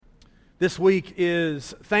This week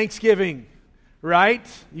is Thanksgiving, right?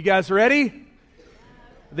 You guys ready?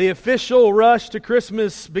 The official rush to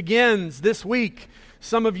Christmas begins this week.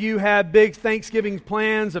 Some of you have big Thanksgiving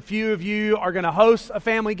plans. A few of you are going to host a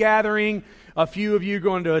family gathering. A few of you are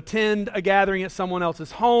going to attend a gathering at someone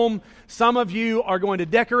else's home. Some of you are going to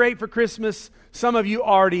decorate for Christmas. Some of you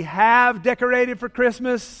already have decorated for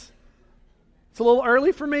Christmas. It's a little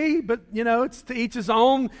early for me, but it's to each his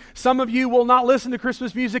own. Some of you will not listen to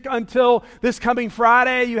Christmas music until this coming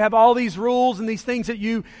Friday. You have all these rules and these things that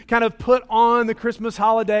you kind of put on the Christmas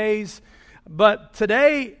holidays. But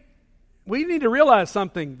today, we need to realize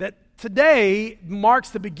something, that today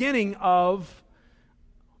marks the beginning of,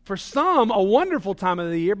 for some, a wonderful time of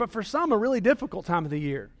the year, but for some, a really difficult time of the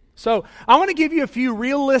year. So I want to give you a few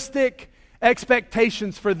realistic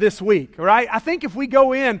expectations for this week, all right? I think if we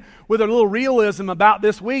go in with a little realism about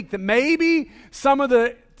this week, that maybe some of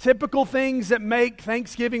the typical things that make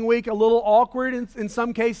Thanksgiving week a little awkward in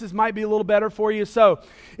some cases might be a little better for you. So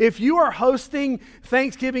if you are hosting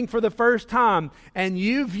Thanksgiving for the first time and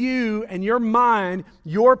you view in your mind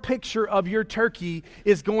your picture of your turkey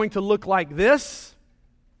is going to look like this,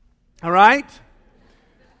 all right?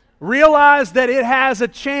 Realize that it has a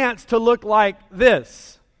chance to look like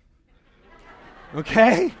this.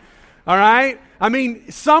 Okay? All right? I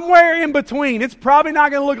mean, somewhere in between. It's probably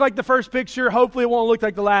not going to look like the first picture. Hopefully it won't look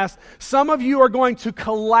like the last. Some of you are going to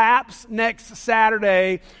collapse next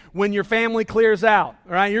Saturday when your family clears out.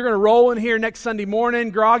 All right? You're going to roll in here next Sunday morning,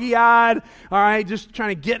 groggy-eyed. All right? Just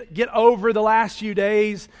trying to get over the last few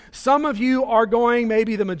days. Some of you are going,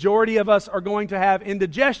 maybe the majority of us are going to have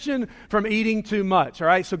indigestion from eating too much. All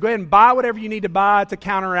right? So go ahead and buy whatever you need to buy to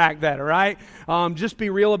counteract that. All right? Just be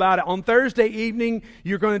real about it. On Thursday evening,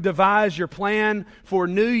 you're going to devise your plan for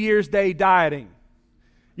New Year's Day dieting.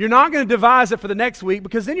 You're not going to devise it for the next week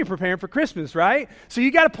because then you're preparing for Christmas, right? So you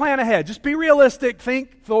got to plan ahead. Just be realistic.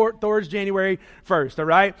 Think towards January 1st, all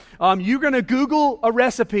right? You're going to Google a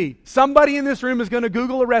recipe. Somebody in this room is going to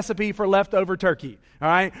Google a recipe for leftover turkey, all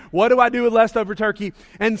right? What do I do with leftover turkey?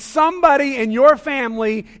 And somebody in your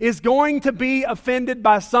family is going to be offended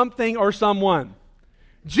by something or someone.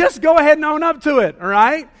 Just go ahead and own up to it, all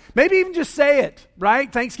right? Maybe even just say it,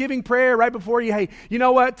 right? Thanksgiving prayer right before you. Hey, you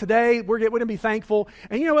know what? Today we're going to be thankful.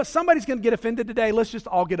 And you know what? Somebody's going to get offended today. Let's just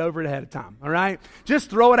all get over it ahead of time, all right? Just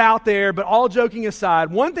throw it out there. But all joking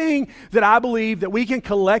aside, one thing that I believe that we can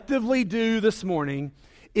collectively do this morning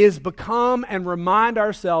is become and remind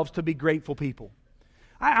ourselves to be grateful people.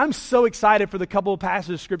 I'm so excited for the couple of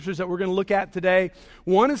passages of scriptures that we're going to look at today.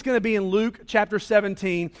 One is going to be in Luke chapter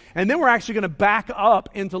 17, and then we're actually going to back up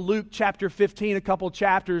into Luke chapter 15, a couple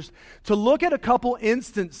chapters, to look at a couple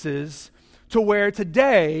instances to where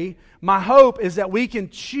today my hope is that we can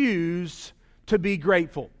choose to be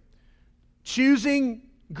grateful. Choosing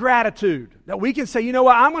gratitude. That we can say, you know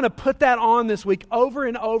what, I'm going to put that on this week over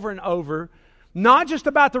and over and over. Not just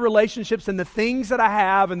about the relationships and the things that I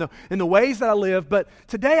have and the ways that I live, but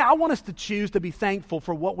today I want us to choose to be thankful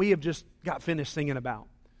for what we have just got finished singing about.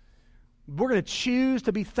 We're going to choose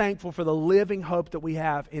to be thankful for the living hope that we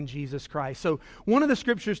have in Jesus Christ. So one of the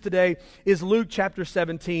scriptures today is Luke chapter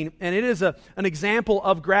 17, and it is an example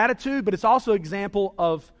of gratitude, but it's also an example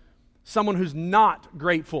of someone who's not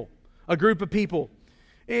grateful, a group of people.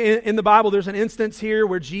 In the Bible, there's an instance here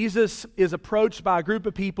where Jesus is approached by a group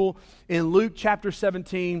of people. In Luke chapter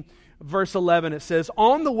 17, verse 11, it says,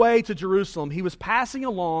 on the way to Jerusalem, he was passing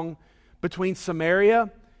along between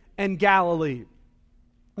Samaria and Galilee.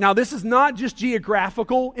 Now, this is not just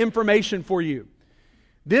geographical information for you.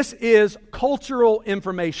 This is cultural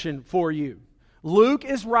information for you. Luke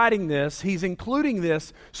is writing this, he's including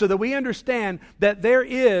this so that we understand that there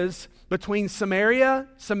is, between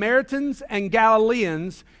Samaritans and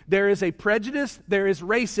Galileans, there is a prejudice, there is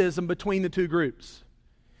racism between the two groups.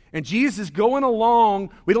 And Jesus is going along,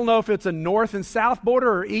 we don't know if it's a north and south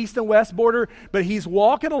border or east and west border, but he's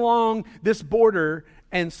walking along this border,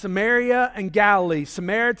 and Samaria and Galilee,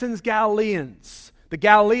 Samaritans, Galileans. The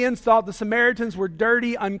Galileans thought the Samaritans were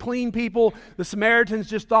dirty, unclean people. The Samaritans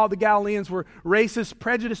just thought the Galileans were racist,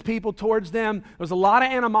 prejudiced people towards them. There was a lot of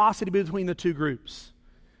animosity between the two groups.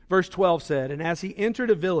 Verse 12 said, and as he entered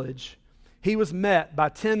a village, he was met by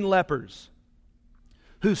 10 lepers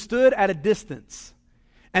who stood at a distance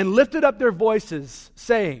and lifted up their voices,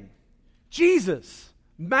 saying, Jesus,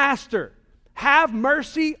 Master, have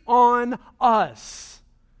mercy on us.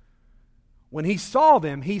 When he saw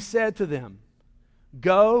them, he said to them,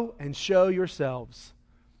 go and show yourselves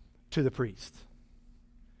to the priest.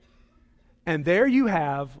 And there you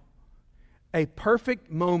have a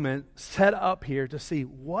perfect moment set up here to see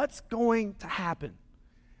what's going to happen.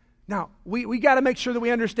 Now, we got to make sure that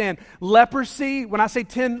we understand leprosy. When I say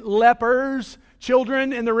 10 lepers,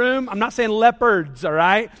 children in the room, I'm not saying leopards, all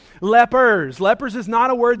right? Lepers. Lepers is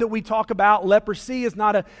not a word that we talk about. Leprosy is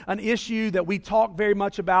not an issue that we talk very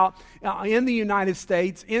much about in the United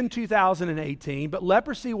States in 2018. But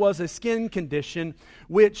leprosy was a skin condition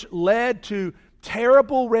which led to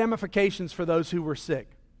terrible ramifications for those who were sick.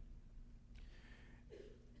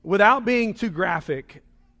 Without being too graphic,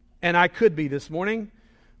 and I could be this morning,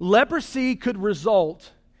 leprosy could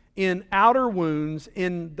result in outer wounds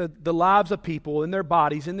in the lives of people, in their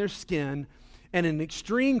bodies, in their skin, and in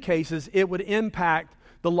extreme cases, it would impact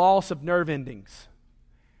the loss of nerve endings.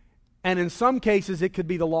 And in some cases, it could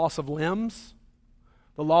be the loss of limbs,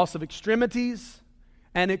 the loss of extremities,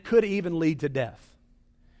 and it could even lead to death.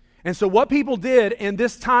 And so what people did in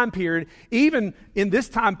this time period, even in this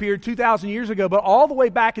time period 2,000 years ago, but all the way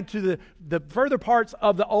back into the further parts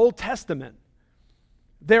of the Old Testament,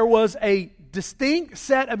 there was a distinct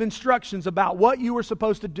set of instructions about what you were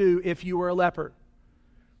supposed to do if you were a leper.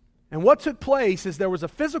 And what took place is there was a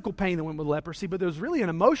physical pain that went with leprosy, but there was really an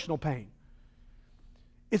emotional pain.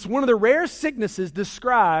 It's one of the rare sicknesses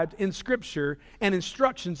described in Scripture and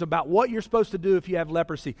instructions about what you're supposed to do if you have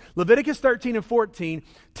leprosy. Leviticus 13 and 14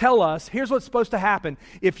 tell us, here's what's supposed to happen.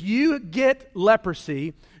 If you get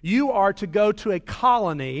leprosy, you are to go to a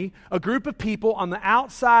colony, a group of people on the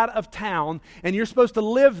outside of town, and you're supposed to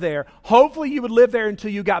live there. Hopefully you would live there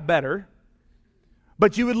until you got better,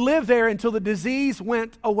 but you would live there until the disease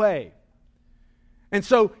went away. And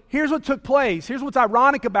so here's what took place. Here's what's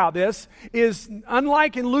ironic about this is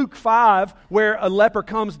unlike in Luke 5 where a leper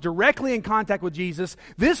comes directly in contact with Jesus,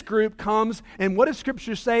 this group comes and what does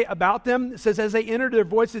Scripture say about them? It says as they entered their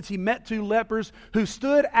voices, he met two lepers who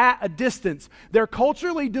stood at a distance. They're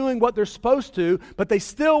culturally doing what they're supposed to, but they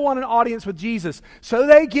still want an audience with Jesus. So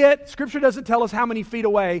they get, Scripture doesn't tell us how many feet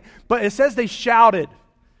away, but it says they shouted.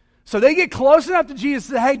 So they get close enough to Jesus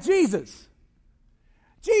and say, hey,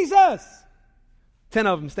 Jesus! 10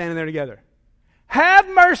 of them standing there together. Have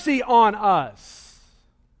mercy on us.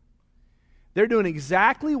 They're doing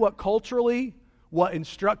exactly what culturally, what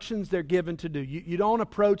instructions they're given to do. You don't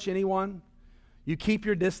approach anyone. You keep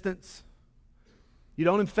your distance. You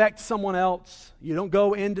don't infect someone else. You don't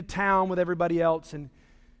go into town with everybody else. And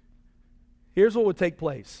here's what would take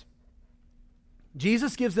place.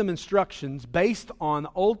 Jesus gives them instructions based on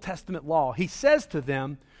Old Testament law. He says to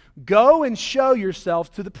them, go and show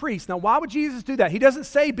yourself to the priest. Now, why would Jesus do that? He doesn't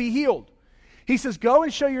say be healed. He says, go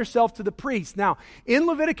and show yourself to the priest. Now, in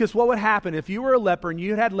Leviticus, what would happen if you were a leper and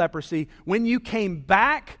you had leprosy, when you came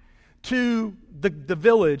back to the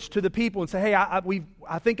village, to the people and say, hey,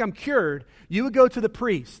 I think I'm cured, you would go to the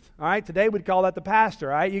priest. All right, today we'd call that the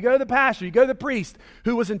pastor. All right, you go to the pastor, you go to the priest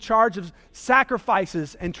who was in charge of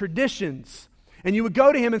sacrifices and traditions. And you would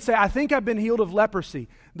go to him and say, I think I've been healed of leprosy.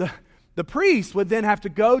 The priest would then have to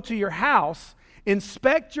go to your house,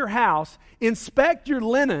 inspect your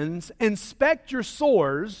linens, inspect your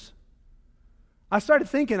sores. I started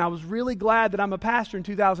thinking I was really glad that I'm a pastor in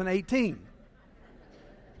 2018.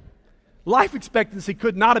 Life expectancy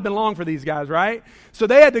could not have been long for these guys, right? So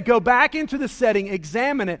they had to go back into the setting,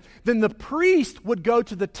 examine it. Then the priest would go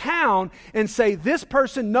to the town and say, this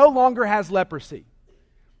person no longer has leprosy.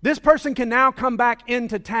 This person can now come back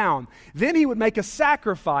into town. Then he would make a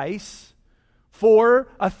sacrifice for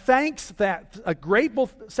a grateful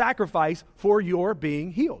sacrifice for your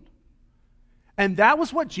being healed. And that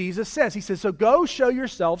was what Jesus says. He says, so go show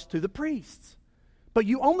yourselves to the priests. But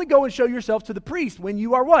you only go and show yourself to the priest when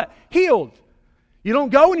you are what? Healed. You don't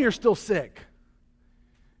go when you're still sick.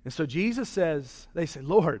 And so Jesus says, they say,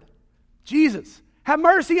 Lord, Jesus, have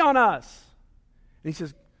mercy on us. And he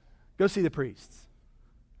says, go see the priests.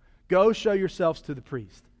 Go show yourselves to the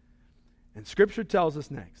priest. And Scripture tells us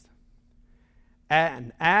next.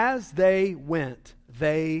 And as they went,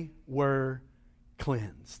 they were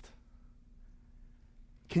cleansed.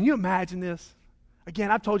 Can you imagine this?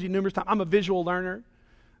 Again, I've told you numerous times, I'm a visual learner.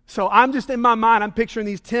 So I'm just in my mind, I'm picturing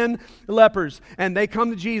these 10 lepers. And they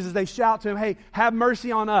come to Jesus, they shout to him, hey, have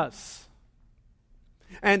mercy on us.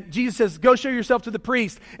 And Jesus says, go show yourself to the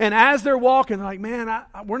priest. And as they're walking, they're like, man,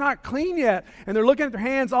 we're not clean yet. And they're looking at their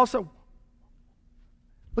hands also.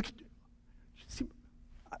 Look, do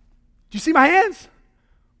you see my hands?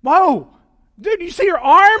 Whoa. Dude, do you see your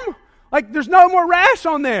arm? Like there's no more rash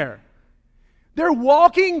on there. They're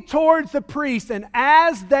walking towards the priest. And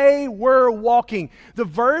as they were walking, the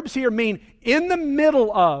verbs here mean in the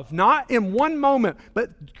middle of, not in one moment,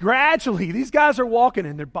 but gradually. These guys are walking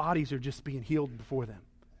and their bodies are just being healed before them.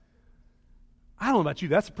 I don't know about you,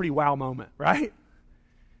 that's a pretty wow moment, right?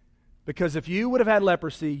 Because if you would have had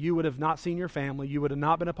leprosy, you would have not seen your family, you would have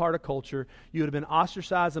not been a part of culture, you would have been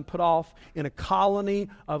ostracized and put off in a colony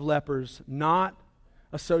of lepers, not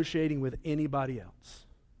associating with anybody else.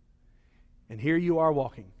 And here you are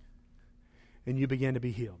walking, and you begin to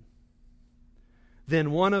be healed.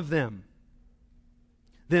 Then one of them,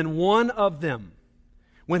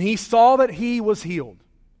 when he saw that he was healed,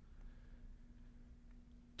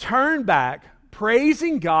 turned back,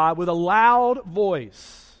 praising God with a loud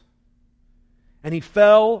voice. And he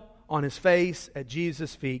fell on his face at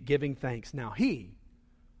Jesus' feet, giving thanks. Now he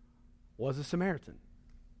was a Samaritan.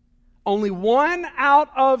 Only 1 out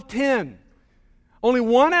of 10. Only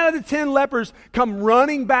 1 out of the 10 lepers come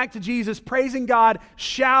running back to Jesus, praising God,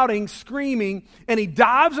 shouting, screaming, and he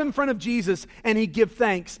dives in front of Jesus and he gives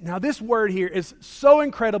thanks. Now this word here is so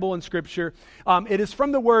incredible in Scripture. It is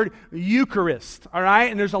from the word Eucharist, all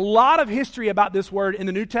right? And there's a lot of history about this word in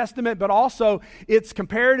the New Testament, but also its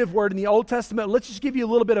comparative word in the Old Testament. Let's just give you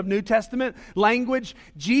a little bit of New Testament language.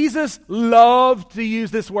 Jesus loved to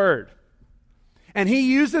use this word. And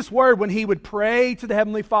he used this word when he would pray to the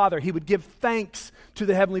Heavenly Father. He would give thanks to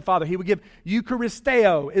the Heavenly Father. He would give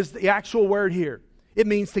Eucharisteo is the actual word here. It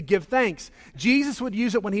means to give thanks. Jesus would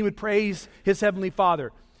use it when he would praise his Heavenly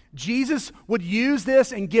Father. Jesus would use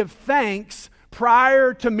this and give thanks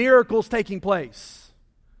prior to miracles taking place.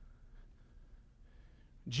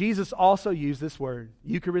 Jesus also used this word,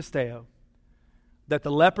 Eucharisteo, that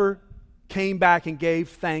the leper came back and gave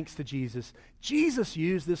thanks to Jesus. Jesus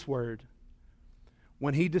used this word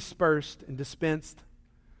when he dispersed and dispensed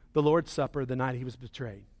the Lord's Supper the night he was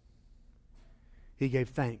betrayed. He gave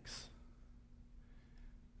thanks.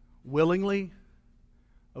 Willingly,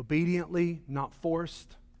 obediently, not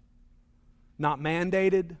forced, not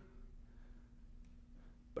mandated,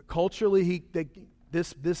 but culturally,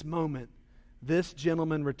 this moment, this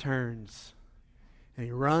gentleman returns and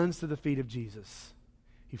he runs to the feet of Jesus.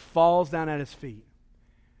 He falls down at his feet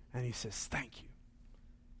and he says, "Thank you.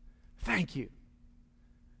 Thank you.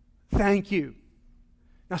 Thank you."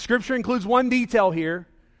 Now, Scripture includes one detail here.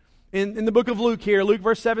 In the book of Luke here, Luke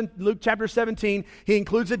chapter 17, he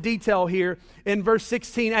includes a detail here. In verse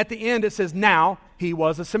 16, at the end, it says, "Now he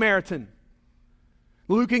was a Samaritan."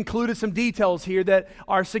 Luke included some details here that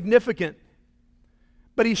are significant.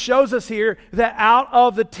 But he shows us here that out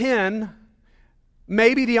of the 10,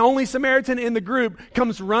 maybe the only Samaritan in the group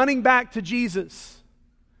comes running back to Jesus.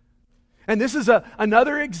 And this is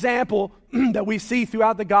another example that we see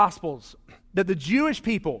throughout the Gospels, that the Jewish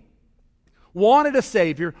people wanted a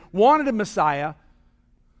Savior, wanted a Messiah,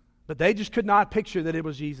 but they just could not picture that it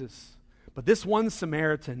was Jesus. But this one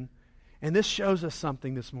Samaritan, and this shows us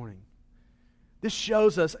something this morning. This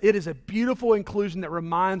shows us, it is a beautiful inclusion that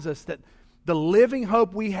reminds us that the living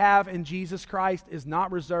hope we have in Jesus Christ is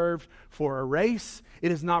not reserved for a race.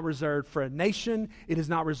 It is not reserved for a nation. It is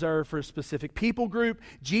not reserved for a specific people group.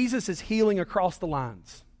 Jesus is healing across the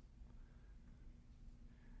lines.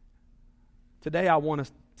 Today I want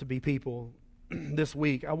us to be people, this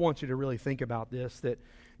week, I want you to really think about this, that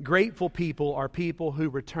grateful people are people who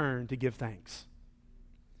return to give thanks.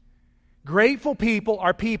 Grateful people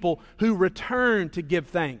are people who return to give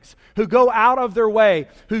thanks, who go out of their way,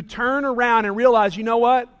 who turn around and realize, you know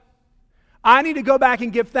what? I need to go back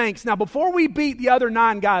and give thanks. Now, before we beat the other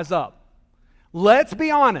 9 guys up, let's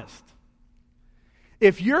be honest.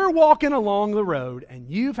 If you're walking along the road and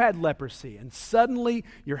you've had leprosy and suddenly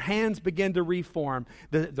your hands begin to reform,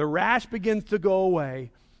 the rash begins to go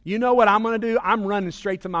away, you know what I'm going to do? I'm running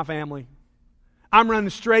straight to my family. I'm running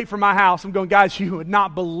straight for my house. I'm going, guys, you would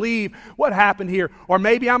not believe what happened here. Or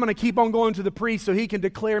maybe I'm going to keep on going to the priest so he can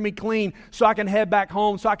declare me clean so I can head back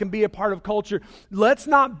home, so I can be a part of culture. Let's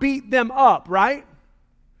not beat them up, right?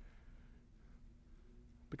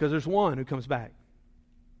 Because there's one who comes back.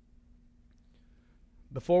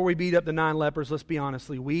 Before we beat up the 9 lepers, let's be honest,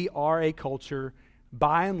 we are a culture,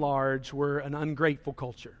 by and large, we're an ungrateful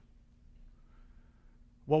culture.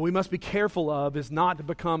 What we must be careful of is not to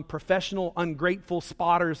become professional, ungrateful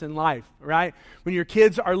spotters in life, right? When your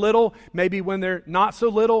kids are little, maybe when they're not so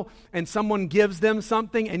little, and someone gives them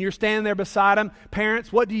something and you're standing there beside them,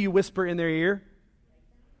 parents, what do you whisper in their ear?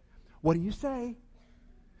 What do you say?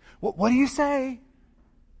 What do you say?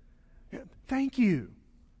 Thank you.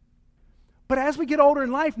 But as we get older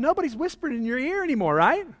in life, nobody's whispering in your ear anymore,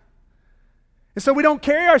 right? And so we don't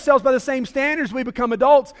carry ourselves by the same standards we become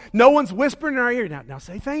adults. No one's whispering in our ear. Now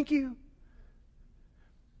say thank you.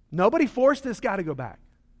 Nobody forced this guy to go back.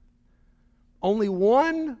 Only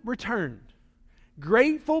one returned.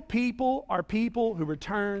 Grateful people are people who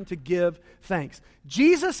return to give thanks.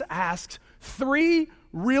 Jesus asks 3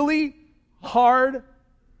 really hard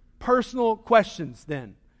personal questions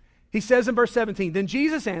then. He says in verse 17, then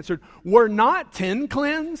Jesus answered, were not 10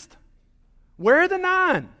 cleansed? Where are the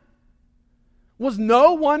 9? Was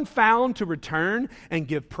no one found to return and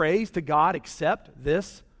give praise to God except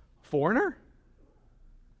this foreigner?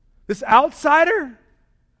 This outsider?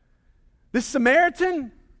 This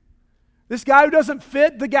Samaritan? This guy who doesn't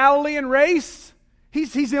fit the Galilean race?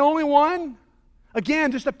 He's the only one?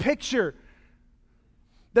 Again, just a picture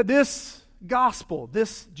that this gospel,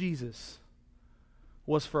 this Jesus,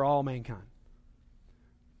 was for all mankind.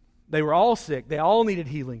 They were all sick. They all needed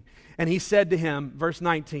healing. And he said to him, verse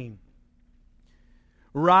 19,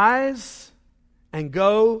 rise and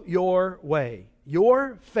go your way.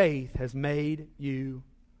 Your faith has made you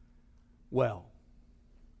well.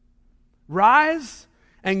 Rise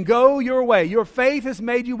and go your way. Your faith has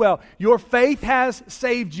made you well. Your faith has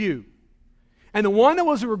saved you. And the one that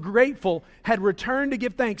was grateful had returned to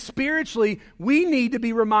give thanks. Spiritually, we need to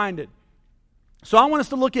be reminded. So I want us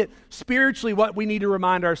to look at spiritually what we need to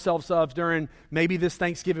remind ourselves of during maybe this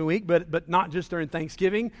Thanksgiving week, but not just during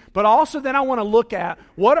Thanksgiving. But also then I want to look at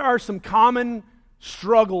what are some common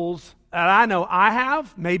struggles that I know I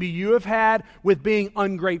have, maybe you have had, with being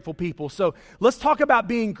ungrateful people. So let's talk about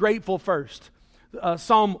being grateful first.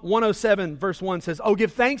 Psalm 107 verse 1 says, oh,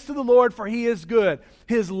 give thanks to the Lord, for He is good.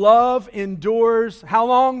 His love endures, how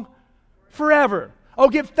long? Forever. Oh,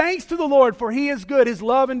 give thanks to the Lord, for He is good. His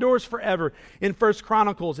love endures forever. In 1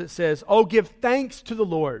 Chronicles it says, oh, give thanks to the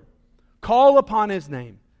Lord. Call upon His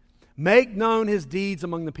name. Make known His deeds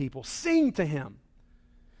among the people. Sing to Him.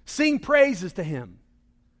 Sing praises to Him.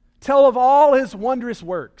 Tell of all His wondrous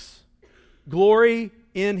works. Glory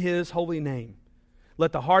in His holy name.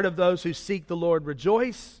 Let the heart of those who seek the Lord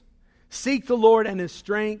rejoice. Seek the Lord and His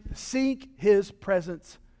strength. Seek His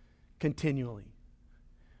presence continually.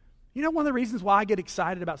 You know, one of the reasons why I get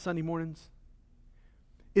excited about Sunday mornings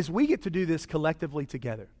is we get to do this collectively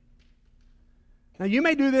together. Now, you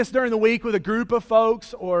may do this during the week with a group of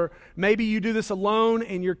folks, or maybe you do this alone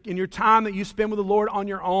in your time that you spend with the Lord on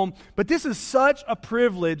your own. But this is such a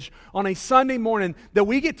privilege on a Sunday morning that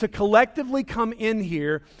we get to collectively come in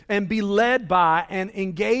here and be led by and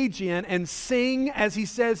engage in and sing, as he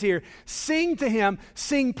says here, sing to Him,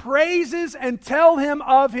 sing praises and tell Him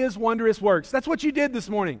of His wondrous works. That's what you did this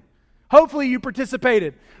morning. Hopefully you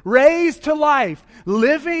participated. Raised to life,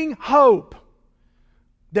 living hope.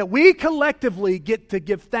 That we collectively get to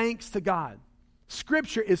give thanks to God.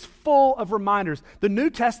 Scripture is full of reminders. The New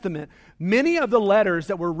Testament, many of the letters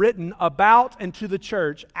that were written about and to the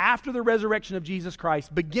church after the resurrection of Jesus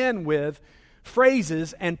Christ begin with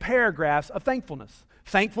phrases and paragraphs of thankfulness.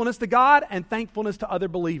 Thankfulness to God and thankfulness to other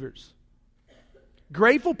believers.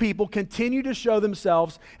 Grateful people continue to show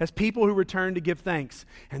themselves as people who return to give thanks.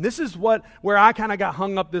 And this is where I kind of got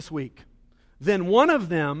hung up this week. Then one of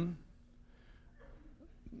them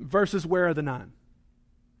versus where are the 9?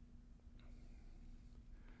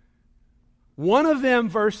 One of them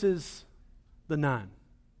versus the 9.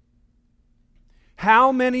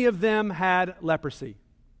 How many of them had leprosy?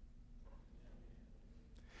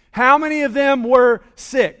 How many of them were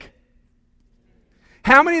sick?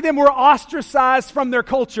 How many of them were ostracized from their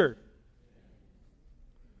culture?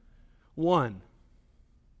 1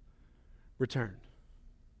 returned.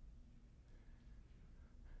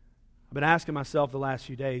 I've been asking myself the last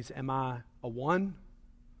few days, am I a 1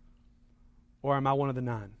 or am I one of the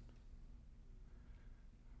 9?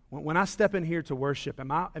 When I step in here to worship,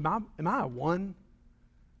 am I a 1?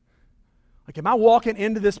 Like, am I walking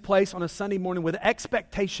into this place on a Sunday morning with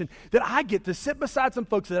expectation that I get to sit beside some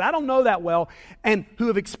folks that I don't know that well and who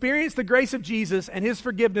have experienced the grace of Jesus and His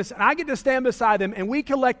forgiveness, and I get to stand beside them and we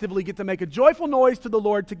collectively get to make a joyful noise to the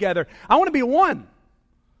Lord together? I want to be a 1.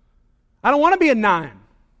 I don't want to be a 9.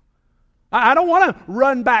 I don't want to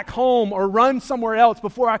run back home or run somewhere else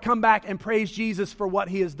before I come back and praise Jesus for what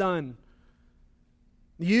He has done.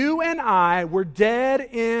 You and I were dead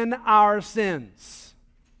in our sins.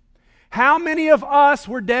 How many of us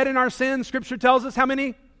were dead in our sins? Scripture tells us how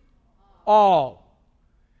many? All.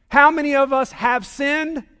 How many of us have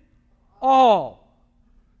sinned? All.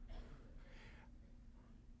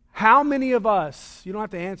 How many of us, you don't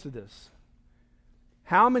have to answer this,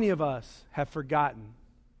 how many of us have forgotten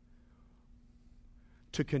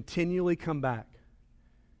to continually come back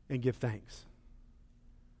and give thanks?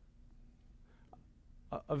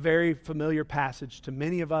 A very familiar passage to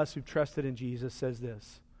many of us who've trusted in Jesus says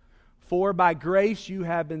this: for by grace you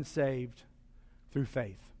have been saved through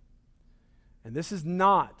faith. And this is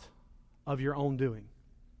not of your own doing.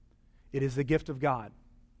 It is the gift of God,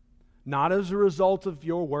 not as a result of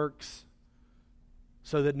your works,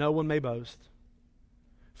 so that no one may boast.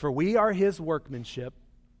 For we are His workmanship,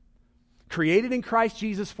 created in Christ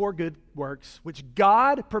Jesus for good works, which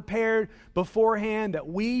God prepared beforehand that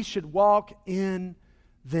we should walk in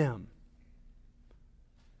them.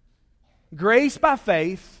 Grace by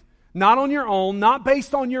faith, not on your own, not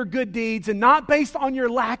based on your good deeds, and not based on your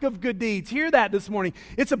lack of good deeds. Hear that this morning.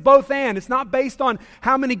 It's a both and. It's not based on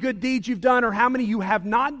how many good deeds you've done or how many you have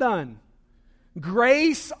not done.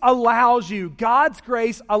 Grace allows you, God's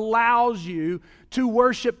grace allows you to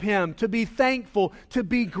worship Him, to be thankful, to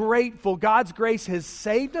be grateful. God's grace has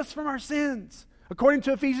saved us from our sins. According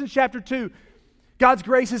to Ephesians chapter 2, God's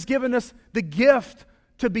grace has given us the gift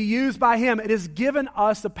to be used by Him. It has given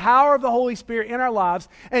us the power of the Holy Spirit in our lives,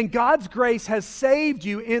 and God's grace has saved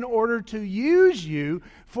you in order to use you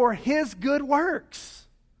for His good works.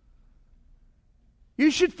 You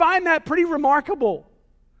should find that pretty remarkable.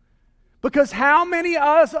 Because how many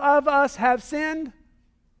of us have sinned?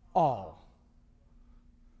 All.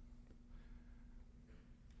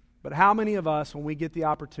 But how many of us, when we get the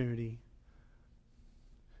opportunity,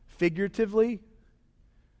 figuratively,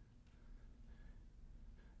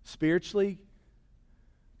 spiritually,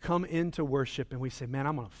 come into worship and we say, man,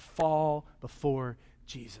 I'm going to fall before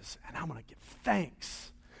Jesus and I'm going to give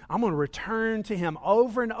thanks. I'm going to return to Him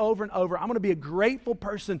over and over and over. I'm going to be a grateful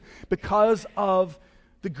person because of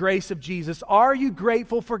the grace of Jesus. Are you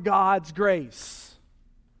grateful for God's grace?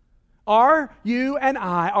 Are you and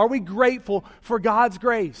are we grateful for God's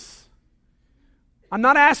grace? I'm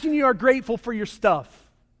not asking you are grateful for your stuff.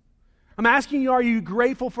 I'm asking you, are you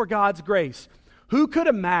grateful for God's grace? Who could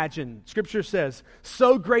imagine, Scripture says,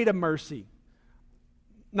 so great a mercy?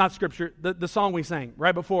 Not Scripture, the song we sang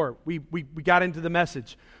right before we got into the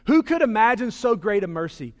message. Who could imagine so great a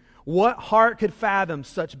mercy? What heart could fathom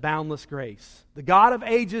such boundless grace? The God of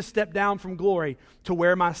ages stepped down from glory to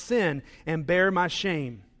wear my sin and bear my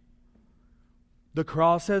shame. The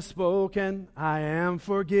cross has spoken, I am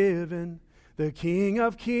forgiven. The King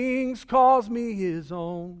of kings calls me His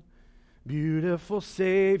own. Beautiful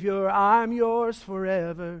Savior, I'm yours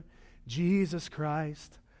forever. Jesus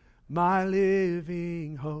Christ, my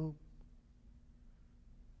living hope.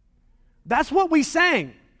 That's what we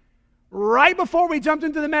sang right before we jumped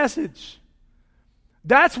into the message.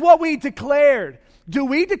 That's what we declared. Do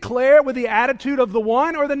we declare with the attitude of the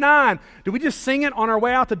 1 or the 9? Do we just sing it on our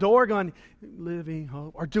way out the door going, living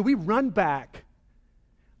hope? Or do we run back,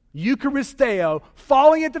 Eucharisteo,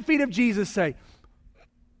 falling at the feet of Jesus, say,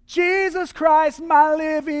 Jesus Christ, my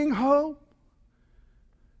living hope?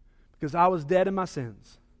 Because I was dead in my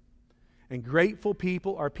sins. And grateful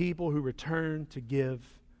people are people who return to give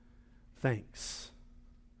thanks.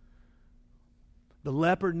 The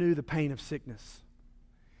leper knew the pain of sickness.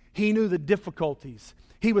 He knew the difficulties.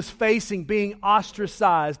 He was facing being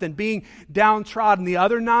ostracized and being downtrodden. The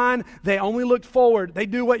other 9, they only looked forward. They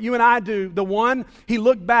do what you and I do. The one, he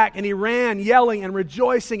looked back and he ran yelling and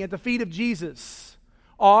rejoicing at the feet of Jesus.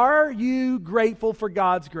 Are you grateful for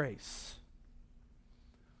God's grace?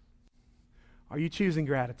 Are you choosing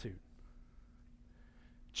gratitude?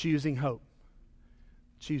 Choosing hope?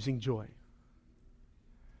 Choosing joy?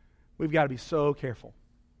 We've got to be so careful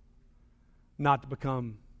not to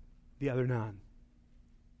become the other 9.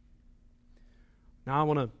 Now I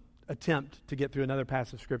want to attempt to get through another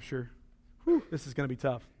passage of Scripture. Whew, this is going to be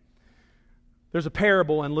tough. There's a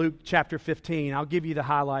parable in Luke chapter 15. I'll give you the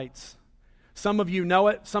highlights. Some of you know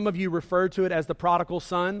it. Some of you refer to it as the prodigal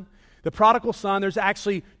son. The prodigal son, there's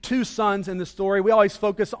actually 2 sons in the story. We always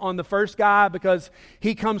focus on the first guy because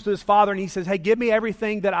he comes to his father and he says, hey, give me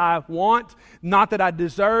everything that I want, not that I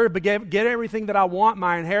deserve, but get everything that I want,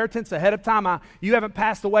 my inheritance ahead of time. You haven't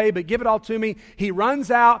passed away, but give it all to me. He runs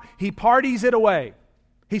out, he parties it away.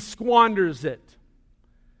 He squanders it.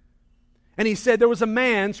 And he said there was a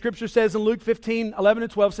man, Scripture says in Luke 15, 11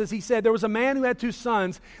 and 12, says he said there was a man who had 2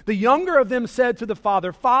 sons. The younger of them said to the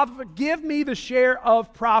father, Father, give me the share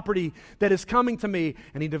of property that is coming to me.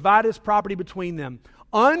 And he divided his property between them.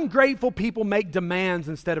 Ungrateful people make demands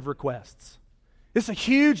instead of requests. It's a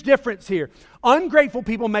huge difference here. Ungrateful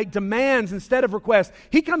people make demands instead of requests.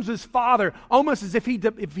 He comes to his father almost as if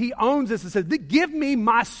he owns this and says, give me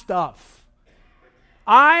my stuff.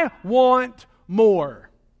 I want more.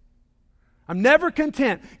 I'm never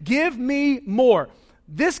content. Give me more.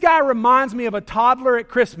 This guy reminds me of a toddler at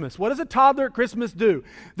Christmas. What does a toddler at Christmas do?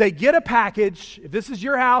 They get a package. If this is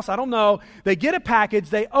your house, I don't know. They get a package.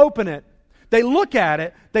 They open it. They look at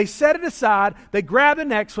it. They set it aside. They grab the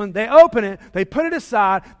next one. They open it. They put it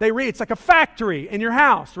aside. They read. It's like a factory in your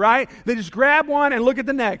house, right? They just grab one and look at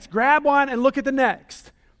the next. Grab one and look at the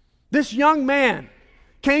next. This young man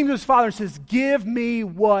came to his father and says, give me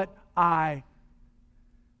what I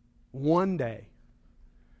one day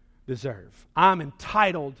deserve. I'm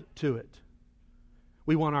entitled to it.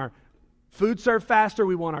 We want our food served faster.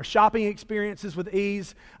 We want our shopping experiences with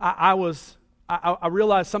ease. I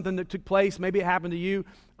realized something that took place. Maybe it happened to you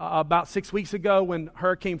about 6 weeks ago when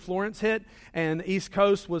Hurricane Florence hit and the East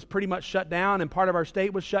Coast was pretty much shut down and part of our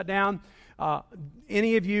state was shut down.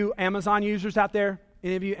 Any of you Amazon users out there?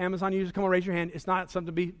 Any of you Amazon users? Come on, raise your hand. It's not something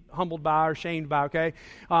to be humbled by or shamed by, okay?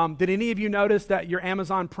 Did any of you notice that your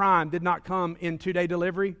Amazon Prime did not come in 2-day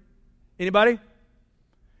delivery? Anybody?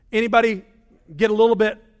 Anybody get a little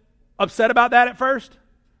bit upset about that at first?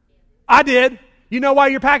 I did. You know why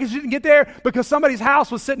your package didn't get there? Because somebody's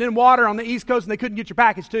house was sitting in water on the East Coast and they couldn't get your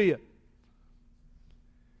package to you.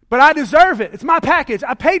 But I deserve it. It's my package.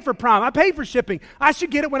 I paid for Prime. I paid for shipping. I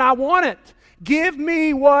should get it when I want it. Give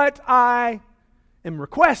me what I am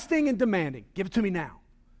requesting and demanding. Give it to me now.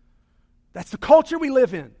 That's the culture we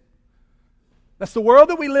live in. That's the world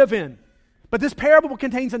that we live in. But this parable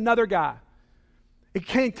contains another guy. It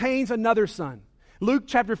contains another son. Luke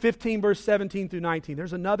chapter 15, verse 17 through 19.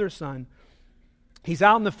 There's another son. He's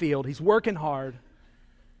out in the field. He's working hard.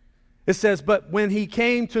 It says, but when he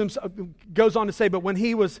came to himself, goes on to say, but when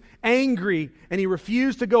he was angry and he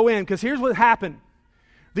refused to go in, because here's what happened.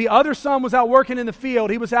 The other son was out working in the field.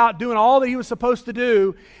 He was out doing all that he was supposed to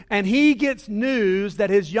do, and he gets news that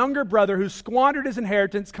his younger brother, who squandered his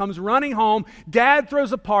inheritance, comes running home. Dad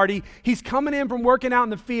throws a party. He's coming in from working out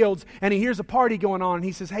in the fields, and he hears a party going on, and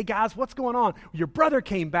he says, hey guys, what's going on? Your brother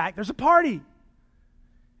came back. There's a party.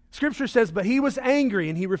 Scripture says, but he was angry,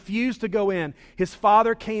 and he refused to go in. His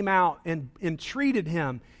father came out and entreated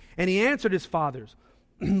him, and he answered his fathers,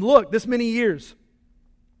 look, this many years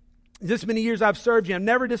I've served you. I've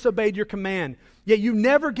never disobeyed your command. Yet you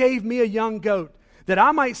never gave me a young goat that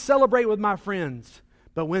I might celebrate with my friends.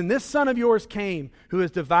 But when this son of yours came, who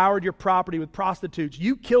has devoured your property with prostitutes,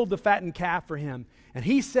 you killed the fattened calf for him. And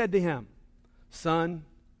he said to him, son,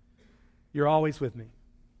 you're always with me,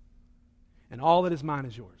 and all that is mine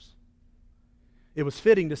is yours. It was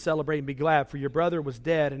fitting to celebrate and be glad, for your brother was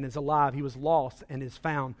dead and is alive. He was lost and is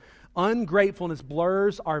found. Ungratefulness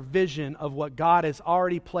blurs our vision of what God has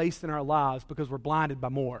already placed in our lives because we're blinded by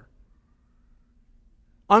more.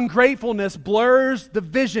 Ungratefulness blurs the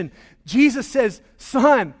vision. Jesus says,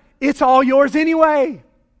 son, it's all yours anyway.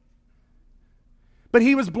 But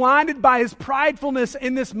he was blinded by his pridefulness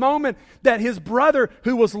in this moment that his brother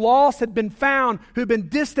who was lost had been found, who had been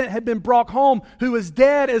distant had been brought home, who was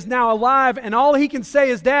dead is now alive, and all he can say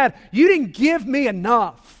is, Dad, you didn't give me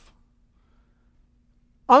enough.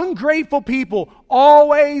 Ungrateful people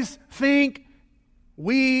always think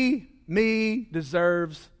me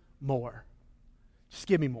deserves more. Just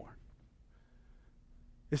give me more.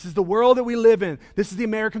 This is the world that we live in. This is the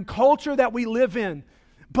American culture that we live in.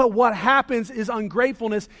 But what happens is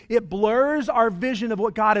ungratefulness. It blurs our vision of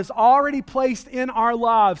what God has already placed in our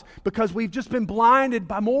lives because we've just been blinded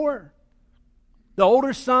by more. The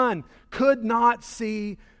older son could not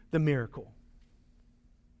see the miracle.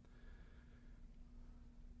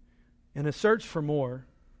 In a search for more,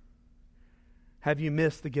 have you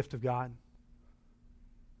missed the gift of God?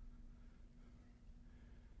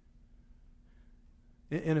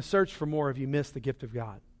 In a search for more, have you missed the gift of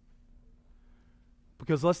God?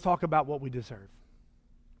 Because let's talk about what we deserve.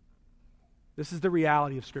 This is the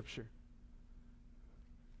reality of Scripture.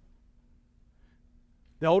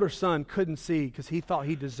 The older son couldn't see because he thought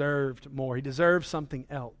he deserved more. He deserved something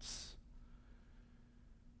else.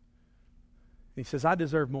 He says, I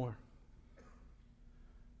deserve more.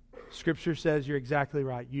 Scripture says you're exactly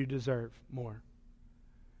right. You deserve more.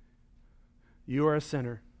 You are a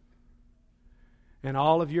sinner. And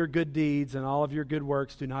all of your good deeds and all of your good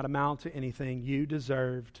works do not amount to anything. You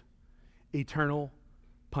deserved eternal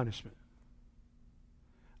punishment.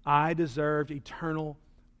 I deserved eternal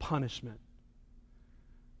punishment.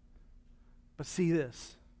 But see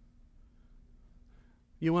this.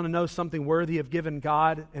 You want to know something worthy of giving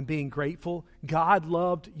God and being grateful? God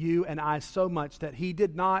loved you and I so much that He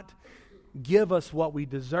did not give us what we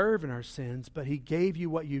deserve in our sins, but He gave you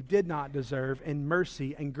what you did not deserve in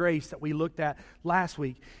mercy and grace that we looked at last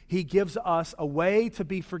week. He gives us a way to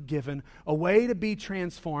be forgiven, a way to be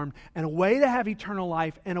transformed, and a way to have eternal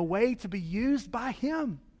life, and a way to be used by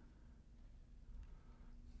Him.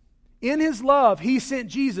 In His love, He sent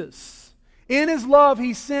Jesus. In His love,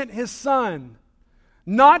 He sent His Son.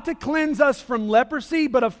 Not to cleanse us from leprosy,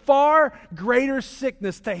 but a far greater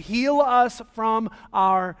sickness, to heal us from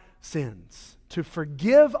our sins, to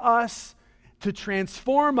forgive us, to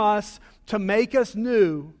transform us, to make us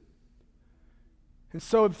new. And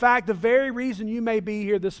so, in fact, the very reason you may be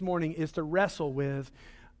here this morning is to wrestle with,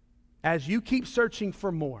 as you keep searching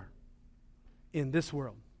for more in this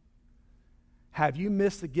world, have you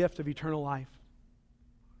missed the gift of eternal life?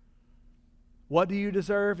 What do you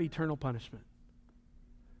deserve? Eternal punishment.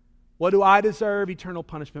 What do I deserve? Eternal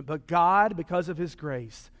punishment. But God, because of His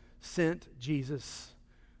grace, sent Jesus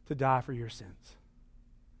to die for your sins.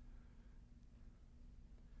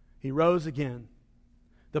 He rose again.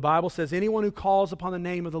 The Bible says anyone who calls upon the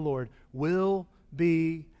name of the Lord will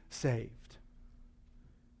be saved.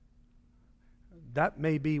 That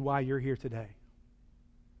may be why you're here today.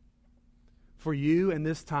 For you in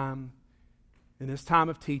this time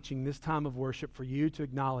of teaching, this time of worship, for you to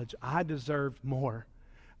acknowledge, I deserved more.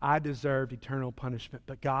 I deserved eternal punishment,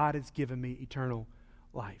 but God has given me eternal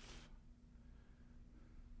life.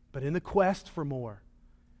 But in the quest for more,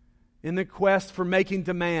 in the quest for making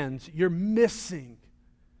demands, you're missing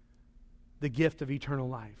the gift of eternal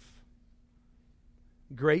life.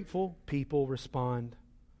 Grateful people respond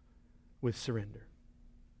with surrender.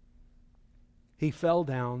 He fell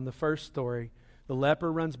down, the first story. The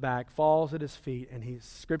leper runs back, falls at His feet, and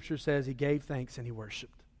Scripture says he gave thanks and he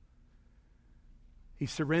worshiped. He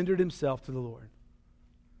surrendered himself to the Lord.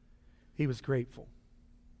 He was grateful.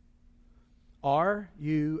 Are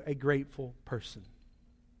you a grateful person?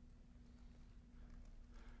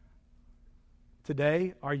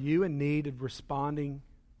 Today, are you in need of responding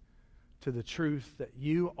to the truth that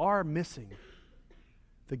you are missing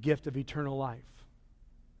the gift of eternal life?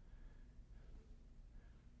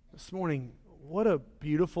 This morning, what a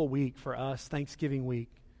beautiful week for us, Thanksgiving week,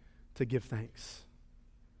 to give thanks,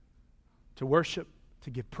 to worship, to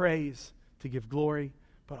give praise, to give glory,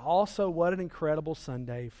 but also what an incredible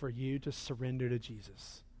Sunday for you to surrender to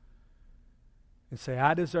Jesus and say,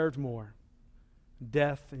 I deserved more,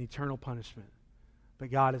 death and eternal punishment, but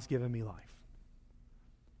God has given me life.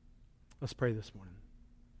 Let's pray this morning.